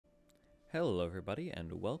Hello everybody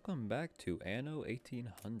and welcome back to Anno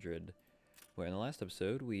 1800, where in the last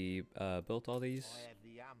episode we built all these... I have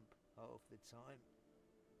the amp half the time.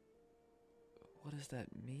 What does that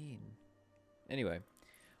mean? Anyway,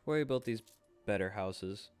 where we built these better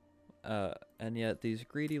houses, and yet these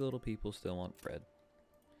greedy little people still want bread.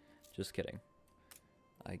 Just kidding.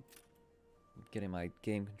 I'm getting my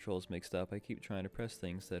game controls mixed up. I keep trying to press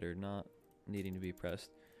things that are not needing to be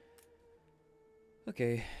pressed.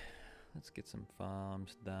 Okay, let's get some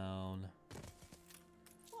farms down.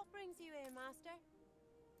 What brings you here, master?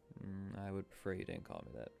 I would prefer you didn't call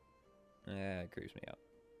me that. It creeps me out.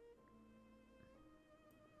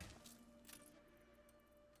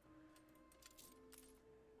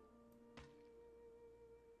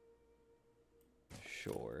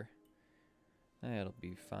 Sure. That'll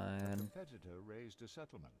be A fine. competitor raised a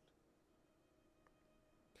settlement.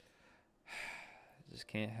 Just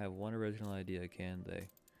can't have one original idea, can they?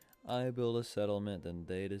 I build a settlement, then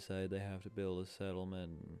they decide they have to build a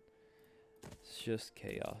settlement. And it's just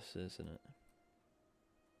chaos, isn't it?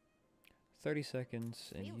 30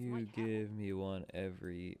 seconds, and Feels you like hell. give me one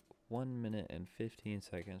every 1 minute and 15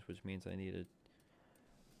 seconds, which means I need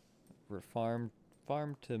a farm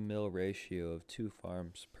to mill ratio of 2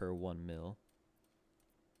 farms per 1 mill.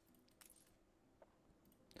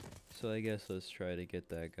 So I guess let's try to get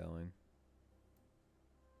that going.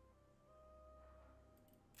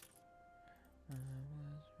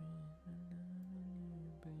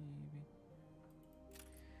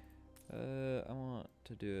 I want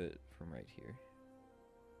to do it from right here.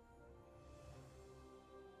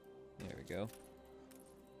 There we go.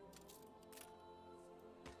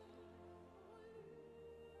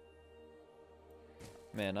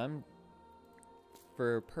 Man,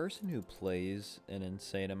 for a person who plays an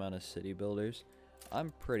insane amount of city builders,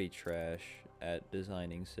 I'm pretty trash at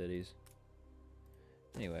designing cities.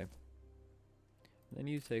 Anyway, then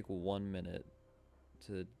you take 1 minute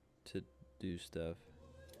to do stuff.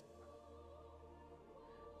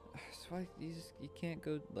 So you can't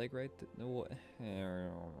go like right no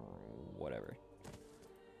whatever.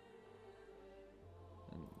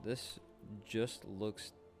 And this just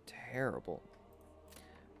looks terrible.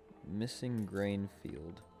 Missing grain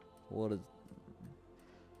field. What is...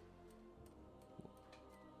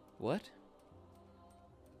 What?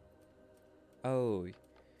 Oh,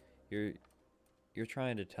 you're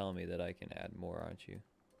trying to tell me that I can add more, aren't you?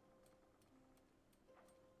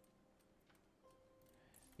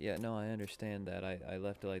 Yeah, no, I understand that. I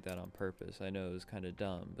left it like that on purpose. I know it was kind of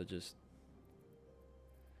dumb, but just...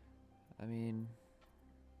 I mean...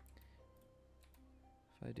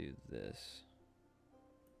 If I do this...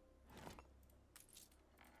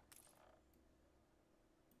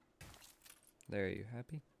 There, are you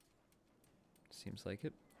happy? Seems like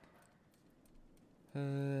it.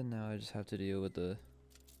 Now I just have to deal with the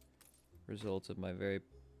results of my very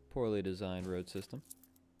poorly designed road system.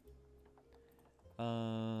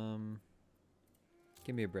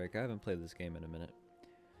 Give me a break. I haven't played this game in a minute.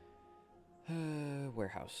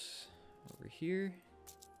 Warehouse. Over here.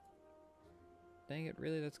 Dang it,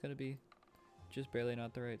 really? That's gonna be just barely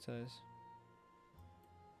not the right size?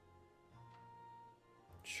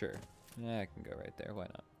 Sure. Yeah, I can go right there. Why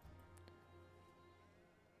not?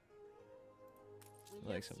 We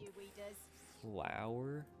Like loves some you, we does.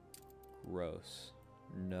 flour? Gross.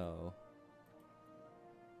 No.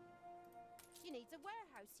 You needs a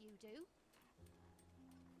warehouse, you do.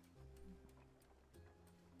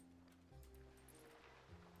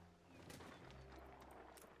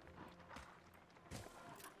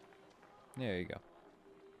 There you go.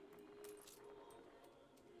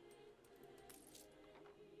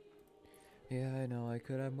 Yeah, I know I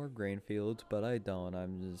could have more grain fields, but I don't.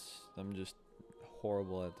 I'm just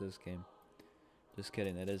horrible at this game. Just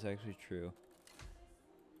kidding, that is actually true.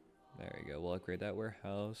 There we go. We'll upgrade that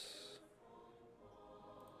warehouse.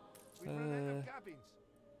 We've run out of cabins.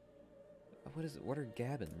 What is it? What are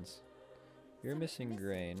gabbins? You're missing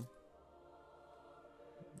grain.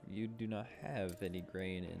 You do not have any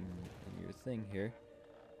grain in your thing here.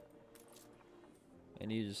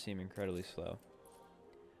 And you just seem incredibly slow.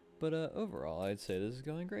 But overall, I'd say this is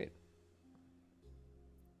going great.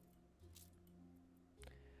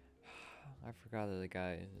 I forgot that the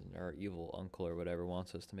guy, our evil uncle or whatever,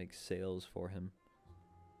 wants us to make sales for him.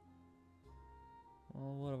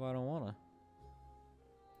 Well, what if I don't wanna?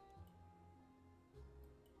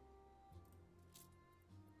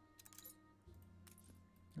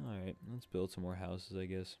 Alright, let's build some more houses, I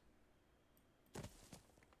guess.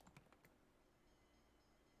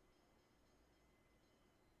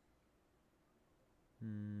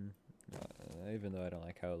 Even though I don't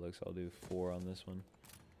like how it looks, I'll do 4 on this one.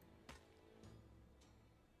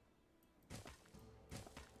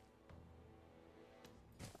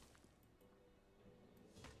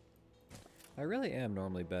 I really am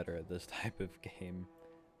normally better at this type of game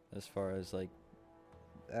as far as like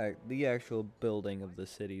the actual building of the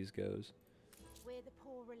cities goes. We're the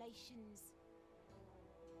poor relations.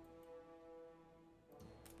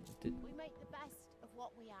 Did, We make the best of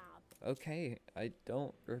what we have. okay, I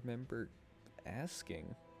don't remember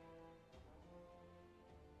asking.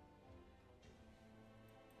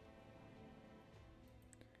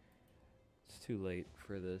 It's too late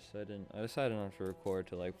for this. I decided not to record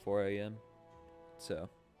till like 4 a.m. So,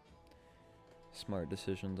 smart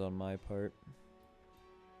decisions on my part.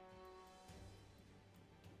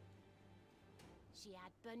 She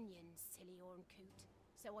had bunions, silly Orncoot.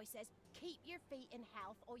 So I says, keep your feet in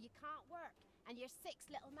health or you can't work, and your 6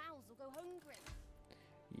 little mouths will go hungry.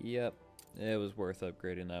 Yep, it was worth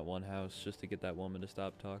upgrading that one house just to get that woman to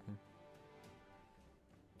stop talking.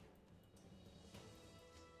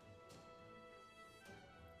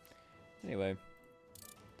 Anyway,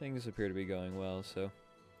 things appear to be going well, so...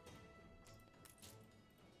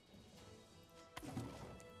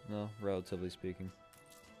 well, relatively speaking.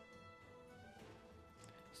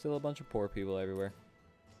 Still a bunch of poor people everywhere.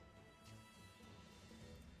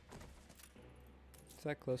 Is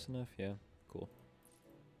that close enough? Yeah, cool.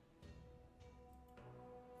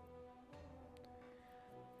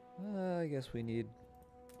 I guess we need...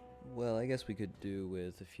 well, I guess we could do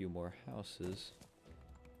with a few more houses.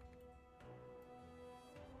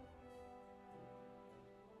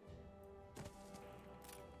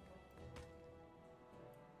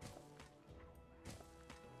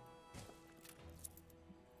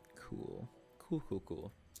 Cool.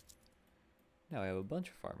 Cool. Now I have a bunch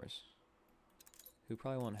of farmers who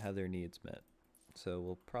probably won't have their needs met. So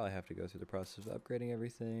we'll probably have to go through the process of upgrading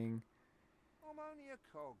everything. I'm only a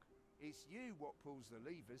cog. It's you what pulls the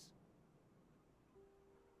levers.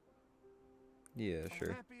 Yeah, I'm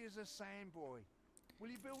sure. happy as a sand boy. Will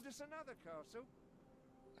you build us another castle?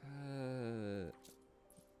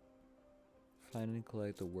 Find and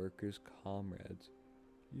collect the workers' comrades.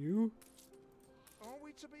 You? Are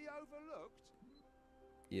we to be overlooked?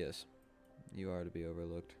 Yes, you are to be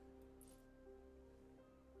overlooked.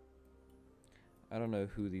 I don't know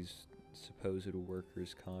who these supposed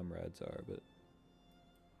workers' comrades are, but...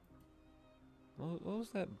 what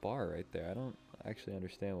was that bar right there? I don't actually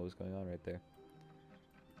understand what was going on right there.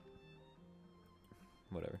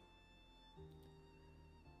 Whatever.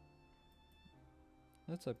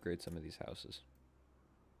 Let's upgrade some of these houses.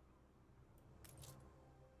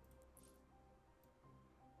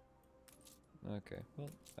 Okay, well,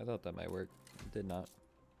 I thought that might work. It did not.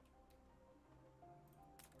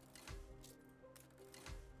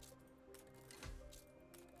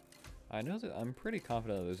 I know that I'm pretty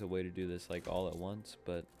confident there's a way to do this like all at once,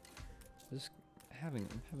 but just I'm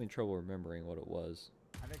having trouble remembering what it was.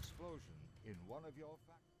 An explosion in one of your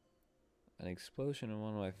An explosion in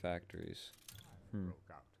one of my factories. broke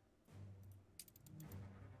out.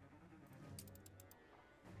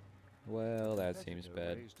 Well, that seems Competitor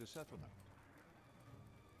bad. raised a settlement.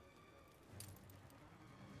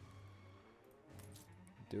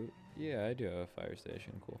 Yeah, I do have a fire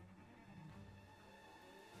station. Cool.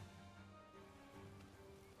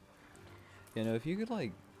 You know, if you could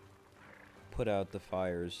like put out the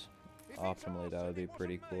fires If it's optimally, that arson, would be it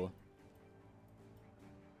pretty wasn't cool. me.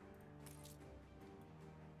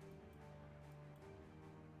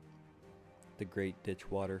 The Great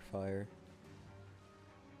Ditchwater Fire.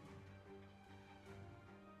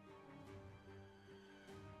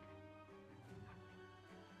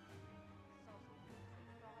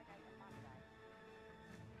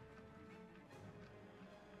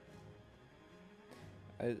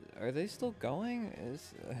 Are they still going?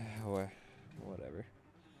 Whatever.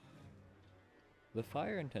 The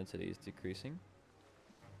fire intensity is decreasing,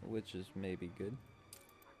 which is maybe good.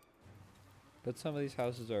 But some of these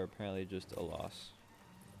houses are apparently just a loss.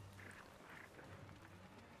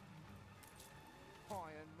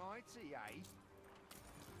 High and mighty, eh?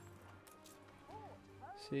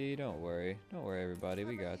 See, don't worry. Don't worry, everybody.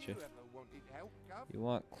 We Haven't got you. ever wanted help, Gov? You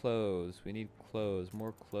want clothes. We need clothes.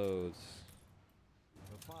 More clothes.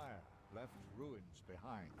 The fire left ruins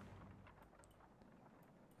behind.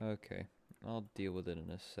 Okay. I'll deal with it in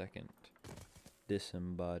a second.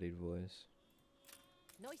 Disembodied voice.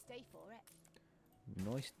 Nice day for it.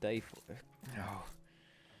 Nice day for... no.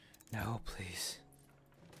 No, please.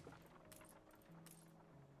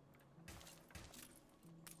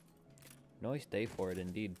 Nice day for it,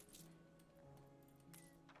 indeed.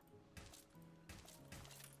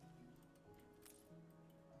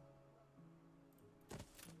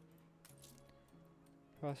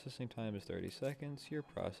 Processing time is 30 seconds. Your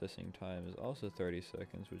processing time is also 30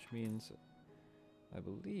 seconds, which means I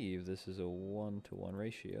believe this is a 1-to-1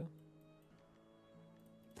 ratio.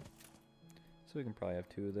 So we can probably have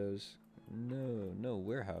 2 of those. No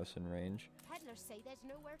warehouse in range. Peddlers say there's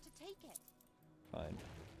nowhere to take it. Fine.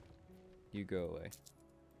 You go away.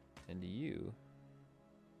 And you...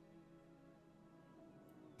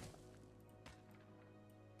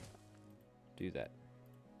 do that.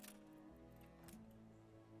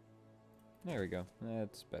 There we go.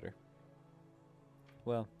 That's better.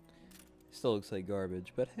 Well, still looks like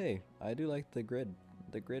garbage, but hey, I do like the grid.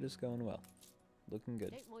 The grid is going well. Looking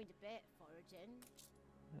good. Don't mind a bit, foraging.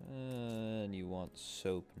 And you want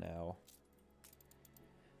soap now.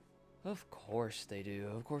 Of course they do.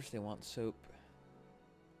 Of course they want soap.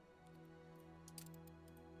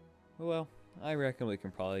 Well, I reckon we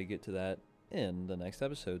can probably get to that in the next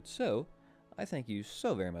episode. So, I thank you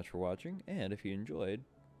so very much for watching, and if you enjoyed,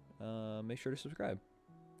 make sure to subscribe.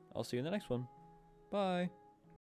 I'll see you in the next one. Bye!